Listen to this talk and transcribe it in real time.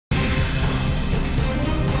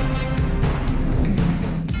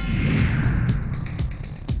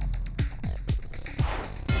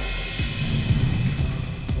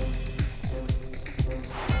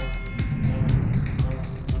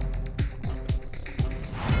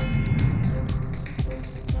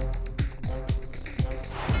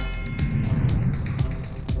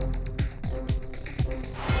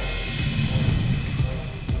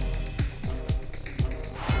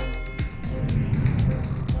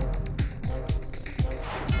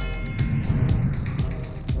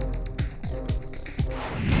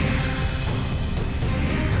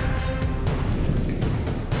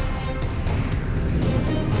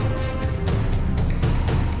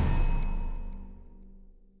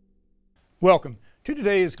Welcome to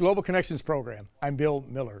today's Global Connections program. I'm Bill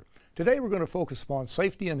Miller. Today we're going to focus upon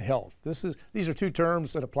safety and health. These are two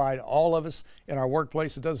terms that apply to all of us in our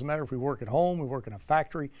workplace. It doesn't matter if we work at home, we work in a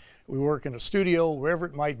factory, we work in a studio, wherever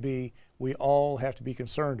it might be, we all have to be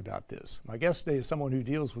concerned about this. My guest today is someone who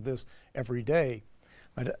deals with this every day.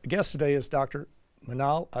 My guest today is Dr.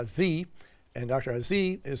 Manal Azzi, and Dr.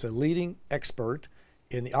 Azzi is a leading expert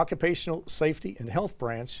in the Occupational Safety and Health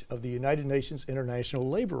branch of the United Nations International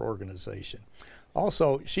Labor Organization.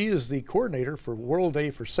 Also, she is the coordinator for World Day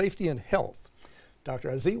for Safety and Health. Dr.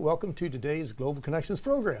 Azzi, welcome to today's Global Connections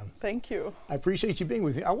program. Thank you. I appreciate you being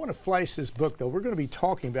with me. I want to flash this book, though. We're going to be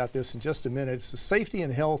talking about this in just a minute. It's the Safety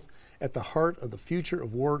and Health at the Heart of the Future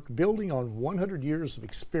of Work, building on 100 years of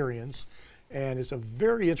experience. And it's a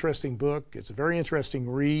very interesting book. It's a very interesting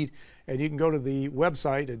read. And you can go to the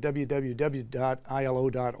website at www.ilo.org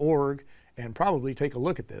and probably take a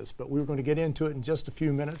look at this. But we're going to get into it in just a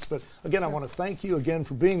few minutes. But again, I want to thank you again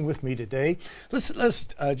for being with me today. Let's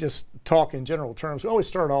just talk in general terms. We always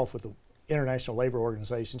start off with the International Labor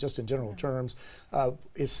Organization, just in general terms.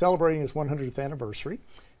 It's celebrating its 100th anniversary.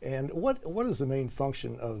 And what is the main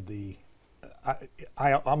function of the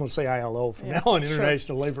I'm going to say ILO from now on,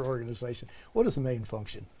 International Labor Organization. What is the main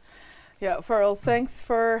function? Yeah, Farrell, thanks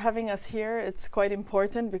for having us here. It's quite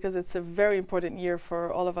important because it's a very important year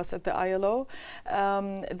for all of us at the ILO.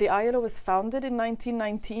 The ILO was founded in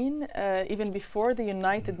 1919, even before the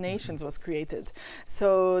United Nations was created.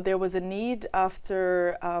 So there was a need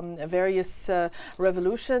after various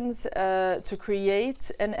revolutions to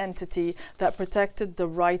create an entity that protected the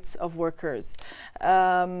rights of workers.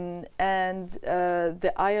 The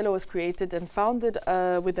ILO was created and founded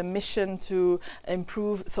with a mission to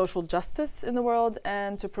improve social justice in the world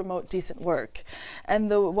and to promote decent work. And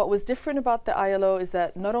what was different about the ILO is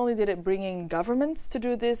that not only did it bring in governments to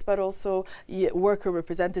do this, but also worker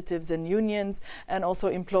representatives and unions, and also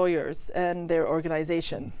employers and their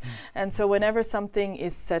organizations. And so whenever something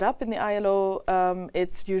is set up in the ILO,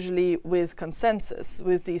 it's usually with consensus,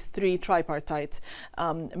 with these three tripartite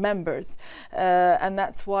members. And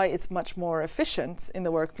that's why it's much more efficient in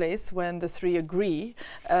the workplace when the three agree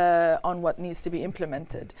on what needs to be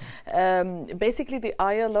implemented. Basically, the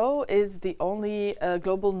ILO is the only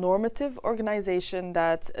global normative organization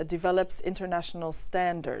that develops international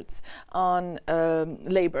standards on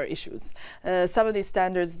labor issues. Some of these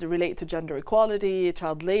standards relate to gender equality,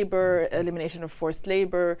 child labor, elimination of forced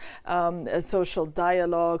labor, social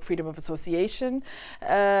dialogue, freedom of association,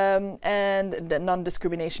 and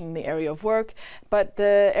non-discrimination in the area of work. But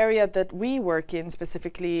the area that we work in,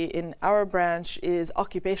 specifically in our branch, is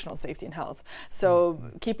occupational safety and health. So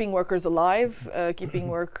keeping workers alive, keeping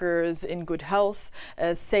workers in good health,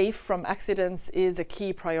 safe from accidents is a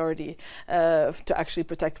key priority to actually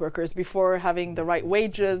protect workers. Before having the right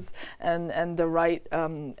wages and the right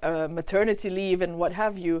maternity leave and what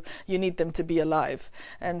have you, you need them to be alive.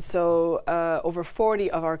 And so over 40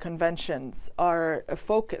 of our conventions are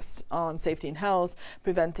focused on safety and health,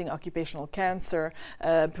 preventing occupational cancer,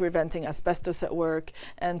 preventing asbestos at work,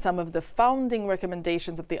 and some of the founding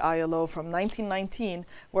recommendations of the ILO from 1919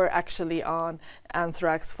 were actually on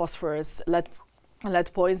anthrax, phosphorus, lead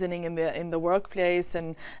poisoning in the workplace,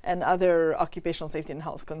 and other occupational safety and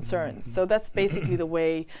health concerns. So that's basically the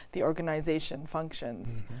way the organization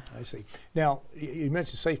functions. I see. Now, you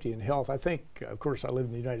mentioned safety and health. I think, of course, I live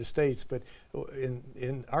in the United States, but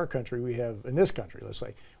in our country, in this country, let's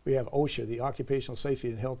say, we have OSHA, the Occupational Safety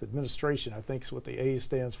and Health Administration, I think is what the A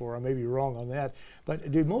stands for. I may be wrong on that.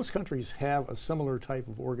 But do most countries have a similar type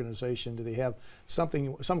of organization? Do they have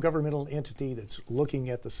some governmental entity that's looking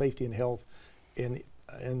at the safety and health in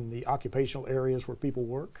the occupational areas where people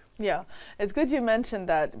work? Yeah, it's good you mentioned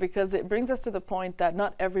that, because it brings us to the point that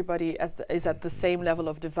not everybody is at the same level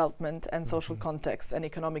of development and social context and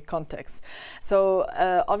economic context. So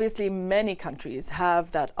obviously many countries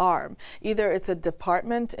have that arm. Either it's a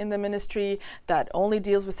department in the ministry that only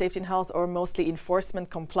deals with safety and health, or mostly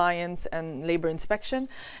enforcement, compliance, and labor inspection.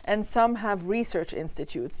 And some have research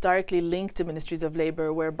institutes directly linked to ministries of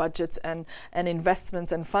labor, where budgets and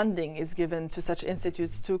investments and funding is given to such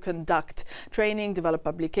institutes to conduct training, develop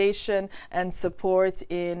publications, and support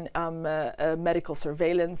in medical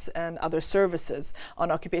surveillance and other services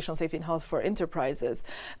on occupational safety and health for enterprises.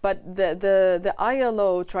 But the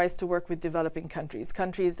ILO tries to work with developing countries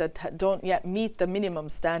that don't yet meet the minimum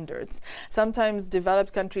standards. Sometimes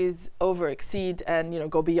developed countries over-exceed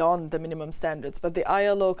and go beyond the minimum standards, but the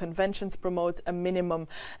ILO conventions promote a minimum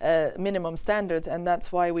standards, and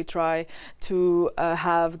that's why we try to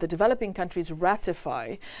have the developing countries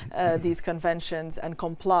ratify these conventions and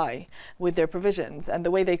comply comply with their provisions. And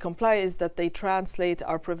the way they comply is that they translate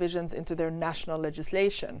our provisions into their national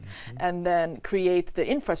legislation and then create the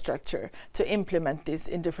infrastructure to implement this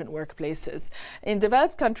in different workplaces. In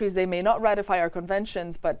developed countries, they may not ratify our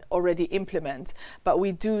conventions, but already implement. But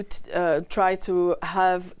we do try to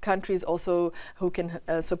have countries also who can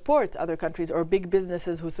support other countries, or big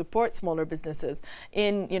businesses who support smaller businesses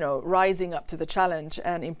in, rising up to the challenge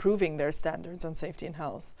and improving their standards on safety and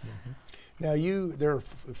health. Now there are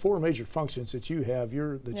four major functions that you have.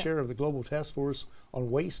 You're the chair of the Global Task Force on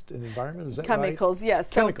Waste and Environment, is that Chemicals, right? yes.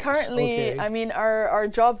 Chemicals. So currently, okay. I mean, our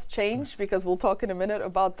jobs change because we'll talk in a minute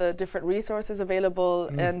about the different resources available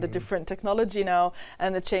and the different technology now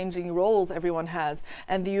and the changing roles everyone has.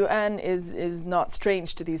 And the UN is not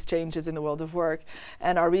strange to these changes in the world of work,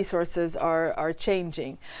 and our resources are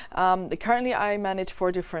changing. Currently, I manage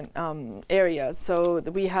 4 different areas. So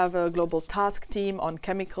we have a global task team on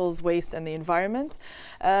chemicals, waste, and the environment.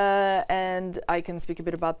 And I can speak a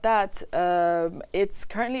bit about that. It's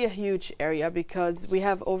currently a huge area because we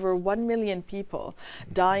have over 1 million people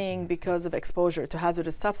dying because of exposure to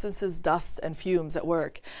hazardous substances, dust, and fumes at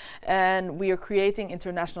work. And we are creating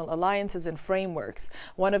international alliances and frameworks.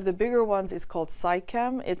 One of the bigger ones is called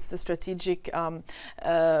SICAM. It's the strategic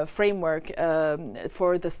framework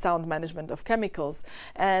for the sound management of chemicals.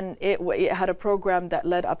 And it had a program that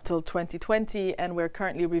led up till 2020, and we're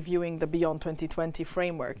currently reviewing the Beyond 2020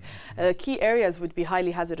 framework. Key areas would be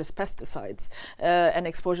highly hazardous pesticides, and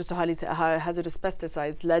exposures to highly hazardous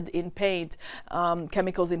pesticides, lead in paint,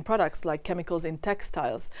 chemicals in products like chemicals in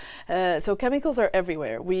textiles. So chemicals are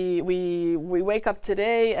everywhere. We wake up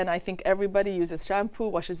today and I think everybody uses shampoo,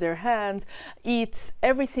 washes their hands, eats.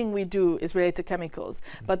 Everything we do is related to chemicals.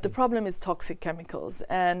 But the problem is toxic chemicals,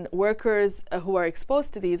 and workers who are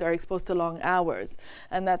exposed to these are exposed to long hours,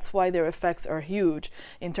 and that's why their effects are huge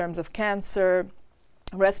in terms of cancer,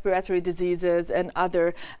 respiratory diseases, and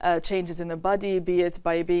other changes in the body, be it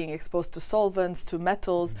by being exposed to solvents, to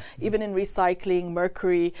metals, even in recycling,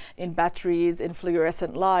 mercury in batteries, in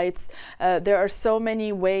fluorescent lights. There are so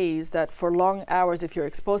many ways that for long hours, if you're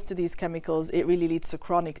exposed to these chemicals, it really leads to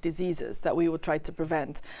chronic diseases that we would try to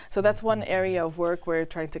prevent. So that's one area of work we're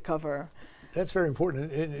trying to cover. That's very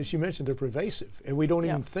important, and as you mentioned, they're pervasive, and we don't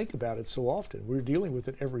even think about it so often. We're dealing with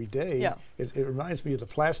it every day. It reminds me of the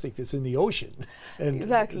plastic that's in the ocean, and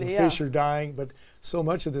the fish are dying, but so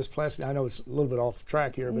much of this plastic, I know it's a little bit off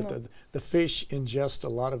track here, but the fish ingest a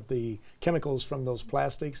lot of the chemicals from those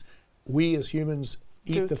plastics. We as humans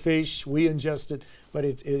eat the fish, we ingest it, but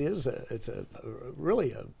it's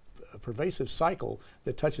really a pervasive cycle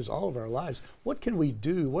that touches all of our lives. What can we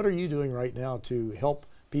do? What are you doing right now to help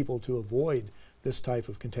people to avoid this type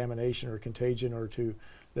of contamination or contagion, or to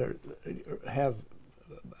have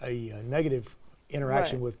a negative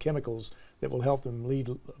interaction with chemicals that will help them lead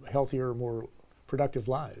healthier, more productive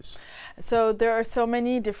lives? So there are so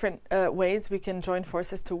many different ways we can join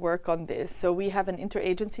forces to work on this. So we have an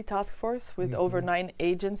interagency task force with over 9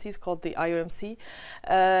 agencies called the IOMC,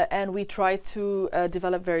 and we try to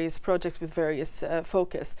develop various projects with various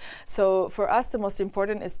focus. So for us, the most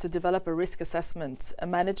important is to develop a risk assessment, a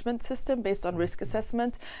management system based on risk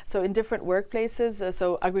assessment. So in different workplaces,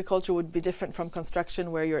 so agriculture would be different from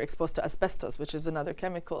construction, where you're exposed to asbestos, which is another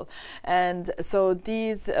chemical. And so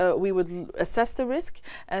these, we would assess the risk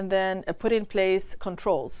and then put in place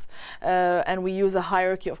controls. And we use a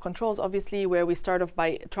hierarchy of controls, obviously, where we start off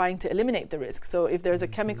by trying to eliminate the risk. So if there's a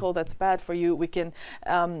chemical that's bad for you, we can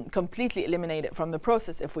completely eliminate it from the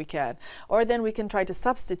process if we can. Or then we can try to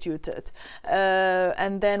substitute it.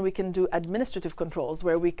 And then we can do administrative controls,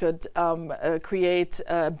 where we could create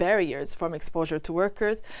barriers from exposure to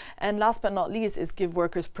workers. And last but not least is give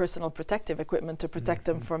workers personal protective equipment to protect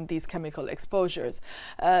them from these chemical exposures.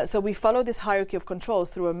 So we follow this hierarchy of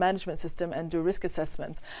controls through a management system and do risk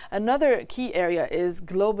assessments. Another key area is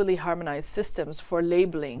globally harmonized systems for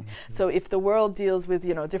labeling. So if the world deals with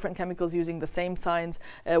different chemicals using the same signs,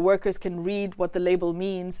 workers can read what the label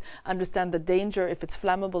means, understand the danger, if it's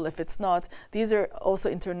flammable, if it's not. These are also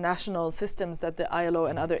international systems that the ILO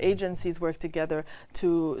and other agencies work together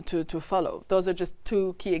to follow. Those are just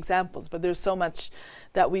 2 key examples, but there's so much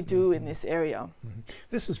that we do in this area.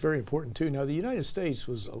 This is very important too. Now the United States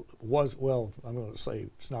was well, I'm going to say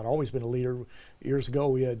it's not always been a leader. Years ago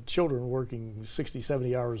we had children working 60,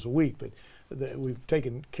 70 hours a week, but we've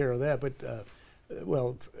taken care of that. But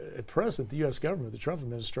well, at present, the U.S. government, the Trump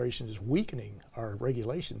administration, is weakening our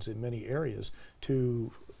regulations in many areas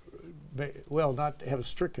to, well, not have a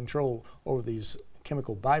strict control over these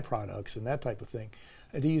chemical byproducts and that type of thing.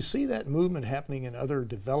 Do you see that movement happening in other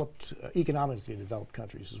developed, economically developed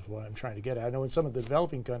countries is what I'm trying to get at. I know in some of the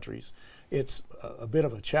developing countries it's a bit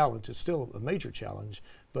of a challenge. It's still a major challenge,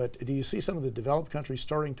 but do you see some of the developed countries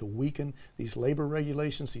starting to weaken these labor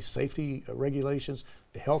regulations, these safety regulations,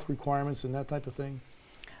 the health requirements and that type of thing?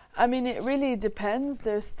 I mean, it really depends.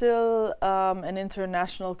 There's still an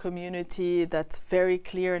international community that's very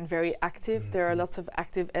clear and very active. Mm-hmm. There are lots of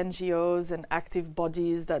active NGOs and active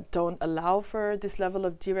bodies that don't allow for this level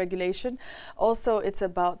of deregulation. Also, it's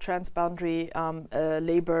about transboundary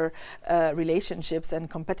labor relationships and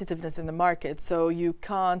competitiveness in the market. So you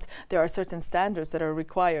can't, there are certain standards that are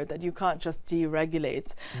required that you can't just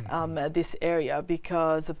deregulate this area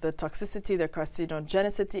because of the toxicity, the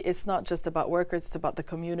carcinogenicity. It's not just about workers, it's about the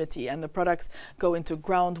community. And the products go into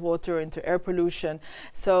groundwater, into air pollution.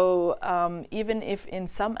 So even if in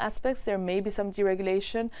some aspects there may be some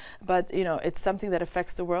deregulation, but you know, it's something that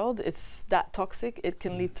affects the world. It's that toxic. It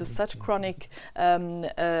can lead to such chronic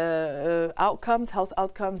outcomes, health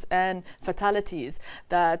outcomes, and fatalities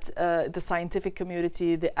that the scientific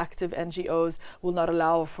community, the active NGOs will not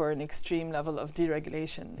allow for an extreme level of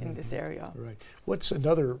deregulation in this area. Right. What's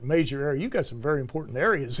another major area? You've got some very important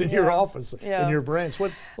areas in your office, in your branch.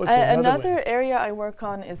 What's another area I work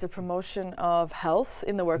on is the promotion of health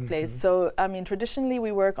in the workplace. So, I mean, traditionally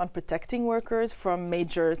we work on protecting workers from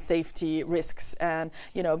major safety risks, and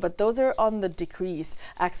you know, but those are on the decrease.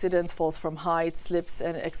 Accidents, falls from height, slips,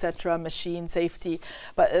 and etc. Machine safety.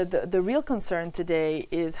 But the real concern today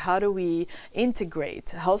is how do we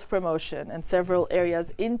integrate health promotion and several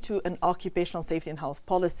areas into an occupational safety and health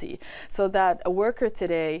policy, so that a worker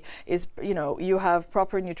today is, you know, you have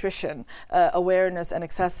proper nutrition, awareness and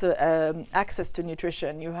access to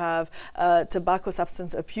nutrition. You have tobacco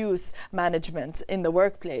substance abuse management in the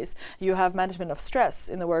workplace. You have management of stress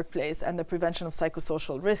in the workplace and the prevention of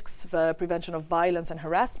psychosocial risks, the prevention of violence and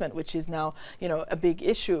harassment, which is now, you know, a big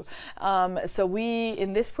issue. So we,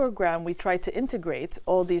 in this program, we try to integrate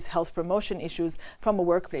all these health promotion issues from a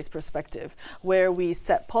workplace perspective, where we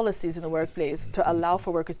set policies in the workplace to allow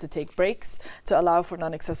for workers to take breaks, to allow for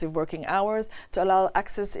non-excessive working hours, to allow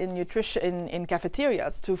access in nutrition, in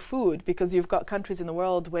cafeterias to food, because you've got countries in the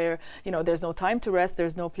world where, you know, there's no time to rest,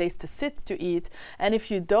 there's no place to sit to eat, and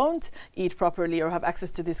if you don't eat properly or have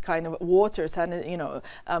access to this kind of water,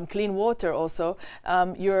 clean water also,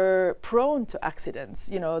 you're prone to accidents.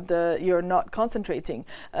 You know, you're not concentrating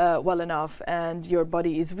well enough, and your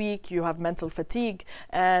body is weak, you have mental fatigue,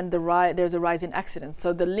 and there's a rise in accidents.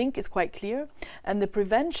 So the link is quite clear, and the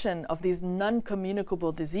prevention of these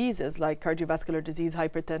non-communicable diseases like cardiovascular disease,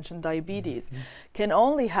 hypertension, diabetes can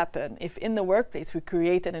only happen if in the workplace we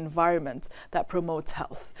create an environment that promotes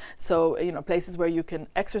health. So, you know, places where you can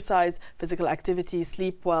exercise, physical activity,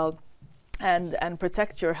 sleep well, and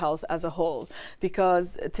protect your health as a whole.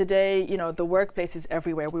 Because today, you know, the workplace is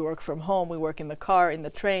everywhere. We work from home, we work in the car, in the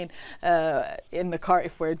train, in the car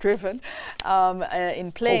if we're in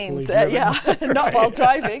planes, not while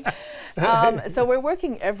driving. So we're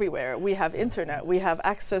working everywhere. We have internet, we have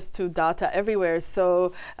access to data everywhere.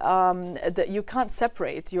 So that you can't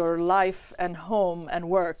separate your life and home and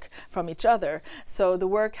work from each other. So the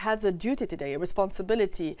work has a duty today, a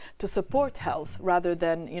responsibility to support health rather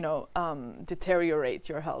than, you know, deteriorate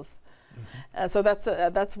your health. So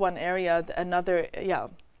that's one area. Another,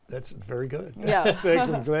 That's very good. Yeah. That's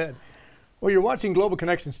excellent. Glad. Well, you're watching Global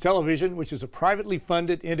Connections Television, which is a privately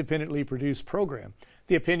funded, independently produced program.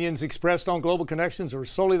 The opinions expressed on Global Connections are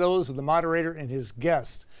solely those of the moderator and his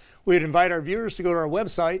guests. We'd invite our viewers to go to our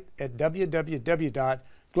website at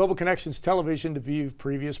Global Connections Television to view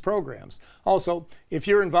previous programs. Also, if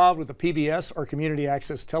you're involved with a PBS or community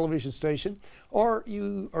access television station, or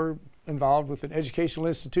you are involved with an educational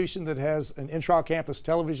institution that has an intra-campus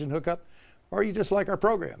television hookup, or you just like our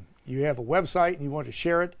program, you have a website and you want to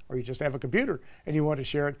share it, or you just have a computer and you want to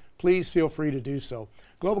share it, please feel free to do so.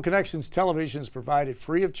 Global Connections Television is provided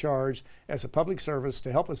free of charge as a public service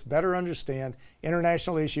to help us better understand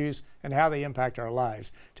international issues and how they impact our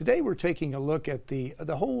lives. Today we're taking a look at the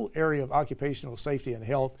whole area of occupational safety and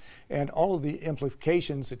health and all of the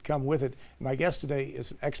implications that come with it. My guest today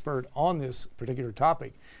is an expert on this particular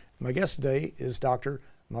topic. My guest today is Dr.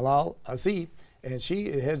 Manal Azzi, and she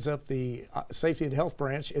heads up the Safety and Health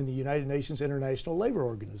Branch in the United Nations International Labor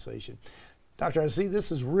Organization. Dr. Azzi,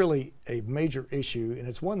 this is really a major issue, and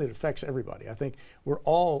it's one that affects everybody. I think we're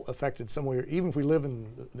all affected somewhere. Even if we live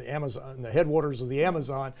in the Amazon, the headwaters of the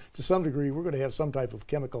Amazon, to some degree, we're going to have some type of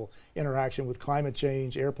chemical interaction with climate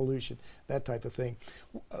change, air pollution, that type of thing.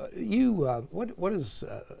 You were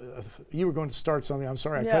going to start something. I'm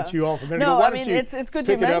sorry, I cut you off a minute ago. No, I mean it's good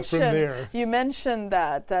you mentioned. You mentioned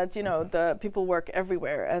that you know the people work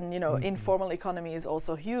everywhere, and you know informal economy is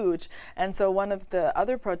also huge. And so one of the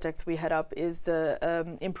other projects we head up is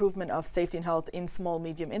the improvement of safety and health in small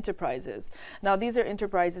medium enterprises. Now these are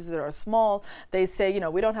enterprises that are small. They say, you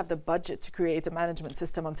know, we don't have the budget to create a management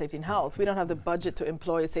system on safety and health. We don't have the budget to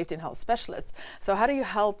employ a safety and health specialist. So how do you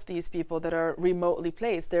help these people that are remotely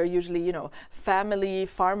placed? They're usually, you know, family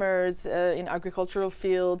farmers in agricultural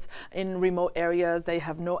fields in remote areas. They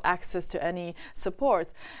have no access to any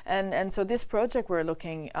support. And so this project we're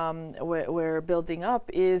building up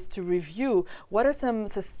is to review what are some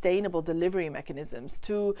sustainable delivery mechanisms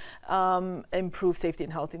to improve safety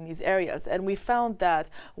and health in these areas. And we found that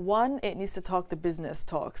one, it needs to talk the business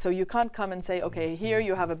talk. So you can't come and say, okay, here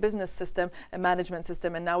you have a business system, a management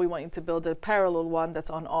system, and now we want you to build a parallel one that's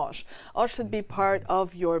on OSH. OSH should be part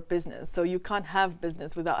of your business. So you can't have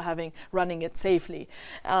business without running it safely.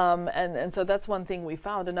 And so that's one thing we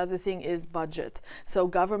found. Another thing is budget. So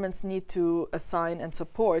governments need to assign and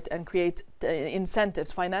support and create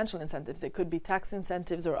incentives, financial incentives. It could be tax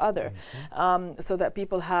incentives or other, so that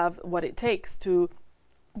people have what it takes to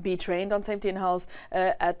be trained on safety and health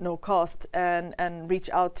at no cost, and reach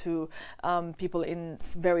out to people in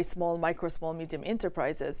very small, small, medium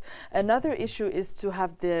enterprises. Another issue is to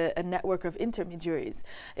have a network of intermediaries.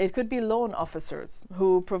 It could be loan officers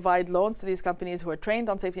who provide loans to these companies who are trained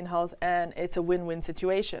on safety and health, and it's a win-win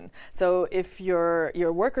situation. So if your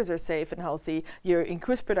workers are safe and healthy, you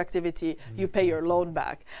increase productivity, you pay your loan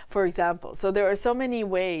back, for example. So there are so many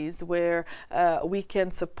ways where we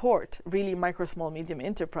can support really small, medium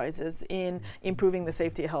enterprises in improving the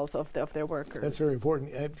safety and health of their workers. That's very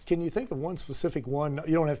important. Can you think of one specific one?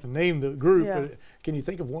 You don't have to name the group, but can you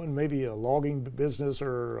think of one, maybe a logging business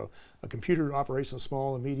or a computer operation, a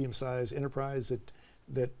small and medium-sized enterprise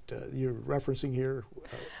that you're referencing here?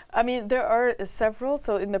 I mean, there are several.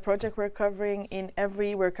 So in the project we're covering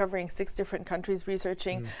 6 different countries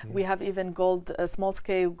researching. We have even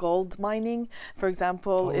small-scale gold mining, for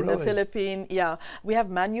example, in the Philippines. Yeah, we have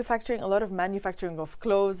manufacturing, a lot of manufacturing of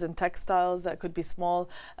clothes and textiles that could be small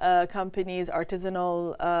companies.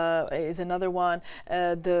 Artisanal is another one.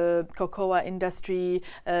 The cocoa industry,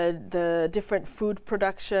 the different food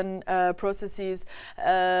production processes.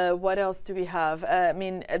 What else do we have? I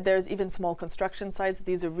mean, there's even small construction sites.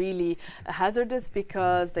 These are really hazardous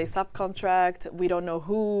because they subcontract. We don't know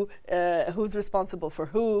who's responsible for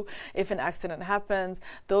who. If an accident happens,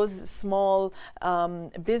 those small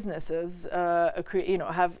businesses,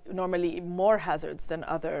 have normally more hazards than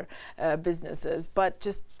other businesses, but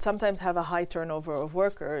just sometimes have a high turnover of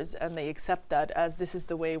workers, and they accept that as this is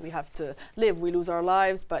the way we have to live. We lose our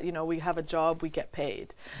lives, but we have a job, we get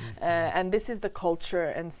paid, and this is the culture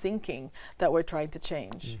and thinking that we're trying to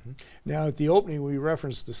change. Now, at the opening, we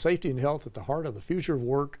referenced the safety and health at the heart of the future of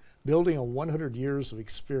work, building on 100 years of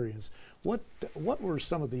experience. What were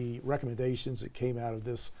some of the recommendations that came out of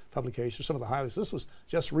this publication, some of the highlights? This was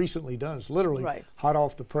just recently done. It's literally hot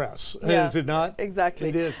off the press, is it not? Exactly.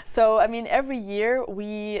 It is. So, I mean, every year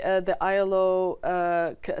the ILO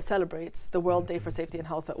celebrates the World Day for Safety and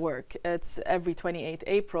Health at Work. It's every 28th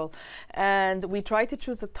April. And we try to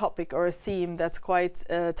choose a topic or a theme that's quite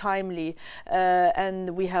timely.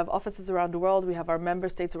 And we have offices around the world. We have our member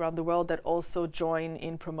states around the world that also join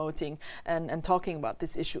in promoting and talking about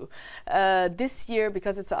this issue. This year,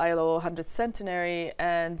 because it's the ILO 100th centenary,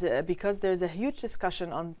 and because there's a huge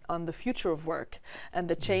discussion on the future of work and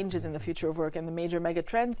the changes in the future of work and the major mega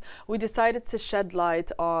trends, we decided to shed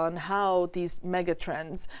light on how these mega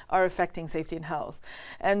trends are affecting safety and health.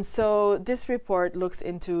 And so this report looks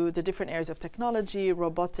into the different areas of technology,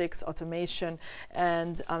 robotics, automation,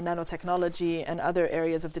 and nanotechnology and other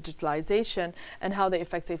areas of digitalization and how they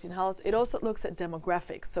affect safety and health. It also looks at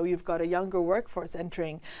demographics. So you've got a younger workforce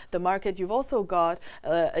entering the market. You've also got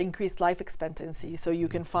increased life expectancy. So you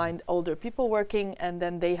can find older people working, and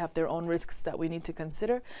then they have their own risks that we need to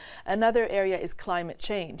consider. Another area is climate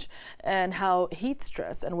change and how heat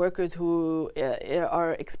stress and workers who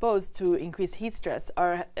are exposed to increased heat stress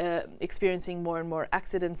are experiencing more and more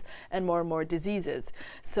accidents and more diseases.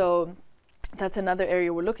 So That's another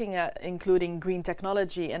area we're looking at, including green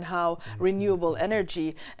technology and how renewable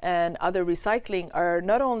energy and other recycling are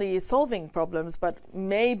not only solving problems, but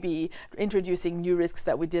maybe introducing new risks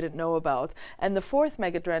that we didn't know about. And the fourth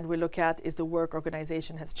megatrend we look at is the work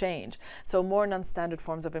organization has changed. So more non-standard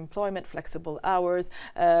forms of employment, flexible hours,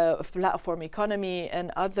 platform economy,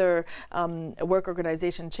 and other work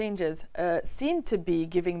organization changes seem to be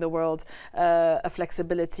giving the world a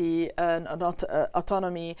flexibility and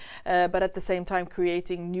autonomy, but at the same time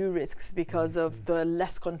creating new risks because of the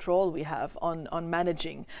less control we have on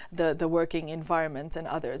managing the working environment and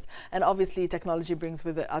others. And obviously technology brings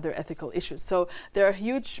with it other ethical issues. So there are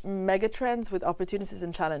huge megatrends with opportunities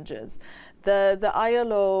and challenges. The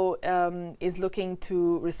ILO is looking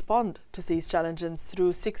to respond to these challenges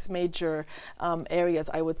through 6 major areas,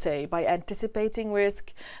 I would say, by anticipating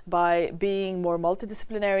risk, by being more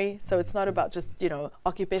multidisciplinary. So it's not about just,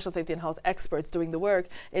 occupational safety and health experts doing the work.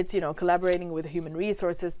 It's, collaborating with human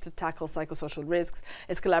resources to tackle psychosocial risks.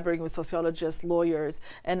 It's collaborating with sociologists, lawyers,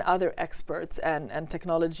 and other experts and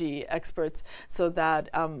technology experts so that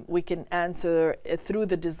we can answer through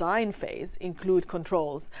the design phase, include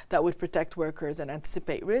controls that would protect workers and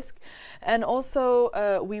anticipate risk. And also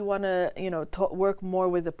we want to work more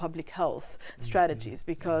with the public health strategies,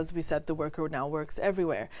 because we said the worker now works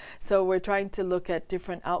everywhere. So we're trying to look at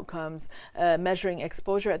different outcomes, measuring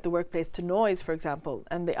exposure at the workplace to noise, for example,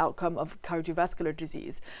 and the outcome of cardiovascular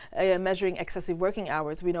disease, measuring excessive working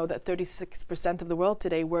hours. We know that 36% of the world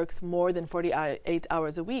today works more than 48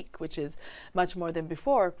 hours a week, which is much more than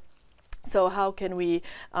before. So how can we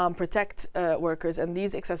protect workers? And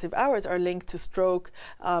these excessive hours are linked to stroke,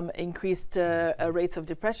 increased rates of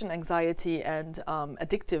depression, anxiety, and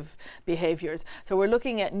addictive behaviors. So we're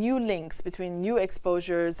looking at new links between new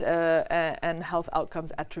exposures and health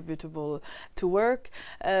outcomes attributable to work.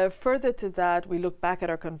 Further to that, we look back at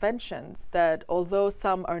our conventions that, although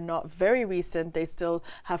some are not very recent, they still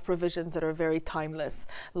have provisions that are very timeless,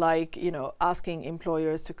 like asking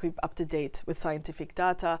employers to keep up to date with scientific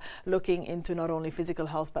data, looking into not only physical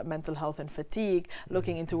health but mental health and fatigue,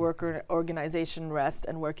 looking into worker organization, rest,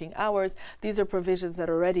 and working hours. These are provisions that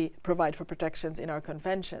already provide for protections in our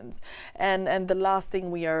conventions. And the last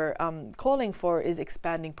thing we are calling for is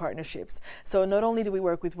expanding partnerships. So not only do we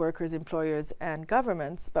work with workers, employers, and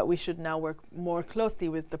governments, but we should now work more closely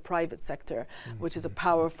with the private sector, which is a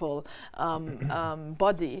powerful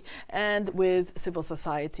body, and with civil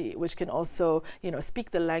society, which can also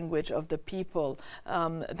speak the language of the people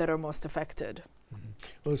that are most affected.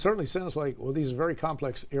 Well, it certainly sounds like, these are very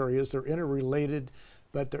complex areas. They're interrelated,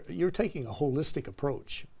 but you're taking a holistic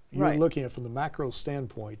approach. You're looking at from the macro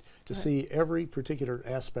standpoint to see every particular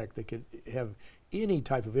aspect that could have any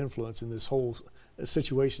type of influence in this whole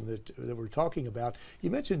situation that we're talking about. You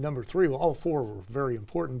mentioned number 3. Well, all 4 were very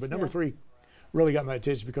important, but number 3 really got my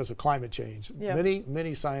attention because of climate change.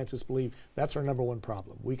 Many scientists believe that's our number 1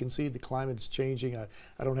 problem. We can see the climate's changing.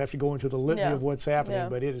 I don't have to go into the litany of what's happening,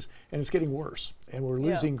 but it is, and it's getting worse, and we're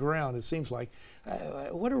losing ground, it seems like.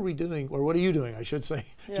 What are we doing, or what are you doing, I should say,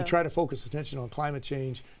 to try to focus attention on climate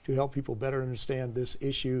change to help people better understand this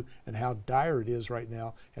issue and how dire it is right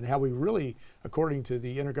now, and how we really, according to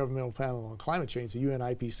the Intergovernmental Panel on Climate Change, the UN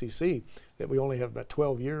IPCC, that we only have about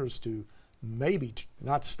 12 years to maybe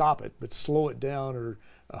not stop it, but slow it down, or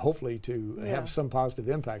hopefully to have some positive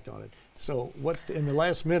impact on it. So what, in the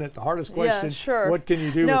last minute, the hardest question, what can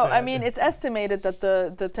you do with that? I mean, it's estimated that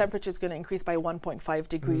the temperature is going to increase by 1.5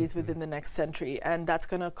 degrees within the next century, and that's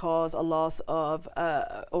going to cause a loss of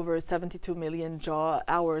over 72 million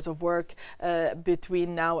hours of work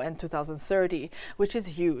between now and 2030, which is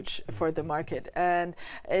huge for the market. And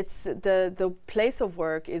it's the place of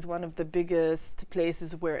work is one of the biggest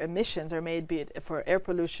places where emissions are made, be it for air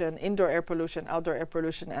pollution, indoor air pollution, outdoor air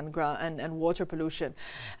pollution, and water pollution.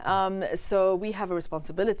 So we have a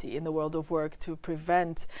responsibility in the world of work to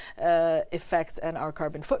prevent effects and our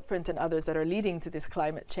carbon footprint and others that are leading to this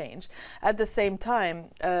climate change. At the same time,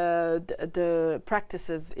 the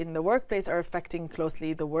practices in the workplace are affecting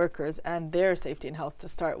closely the workers and their safety and health to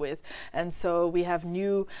start with. And so we have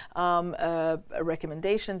new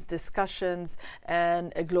recommendations, discussions,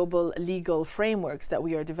 and global legal frameworks that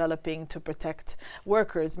we are developing to protect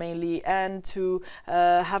workers mainly, and to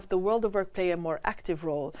have the world of work play a more active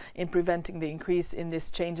role in preventing the increase in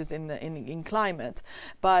these changes in climate.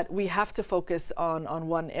 But we have to focus on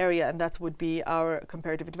one area, and that would be our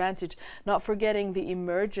comparative advantage, not forgetting the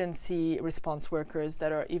emergency response workers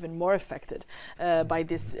that are even more affected by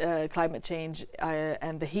this climate change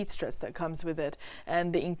and the heat stress that comes with it,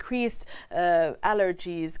 and the increased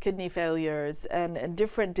allergies, kidney failures, and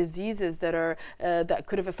different diseases that are that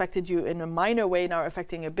could have affected you in a minor way now are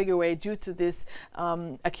affecting a bigger way due to this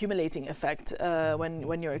accumulating effect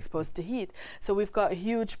when you're exposed to heat. So we've got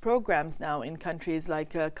huge programs now in countries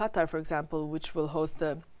like Qatar, for example, which will host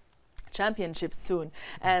the championships soon,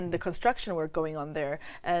 and the construction work going on there,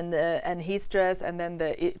 and heat stress, and then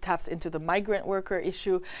it taps into the migrant worker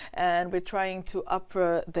issue, and we're trying to up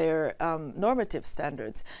their normative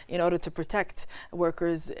standards in order to protect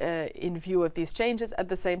workers in view of these changes, at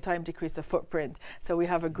the same time decrease the footprint. So we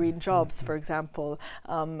have a green jobs, for example,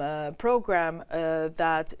 program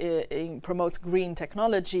that promotes green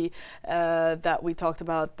technology that we talked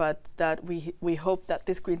about, but that we hope that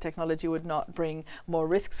this green technology would not bring more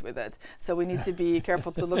risks with it. So we need to be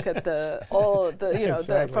careful to look at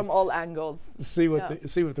exactly. From all angles. See what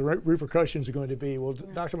the repercussions are going to be. Well,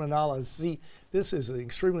 Dr. Manal Azzi, this is an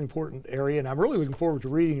extremely important area, and I'm really looking forward to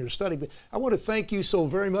reading your study. But I want to thank you so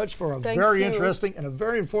very much for a very interesting and a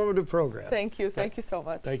very informative program. Thank you. Thank you so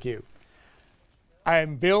much. Thank you.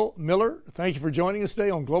 I'm Bill Miller. Thank you for joining us today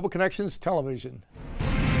on Global Connections Television.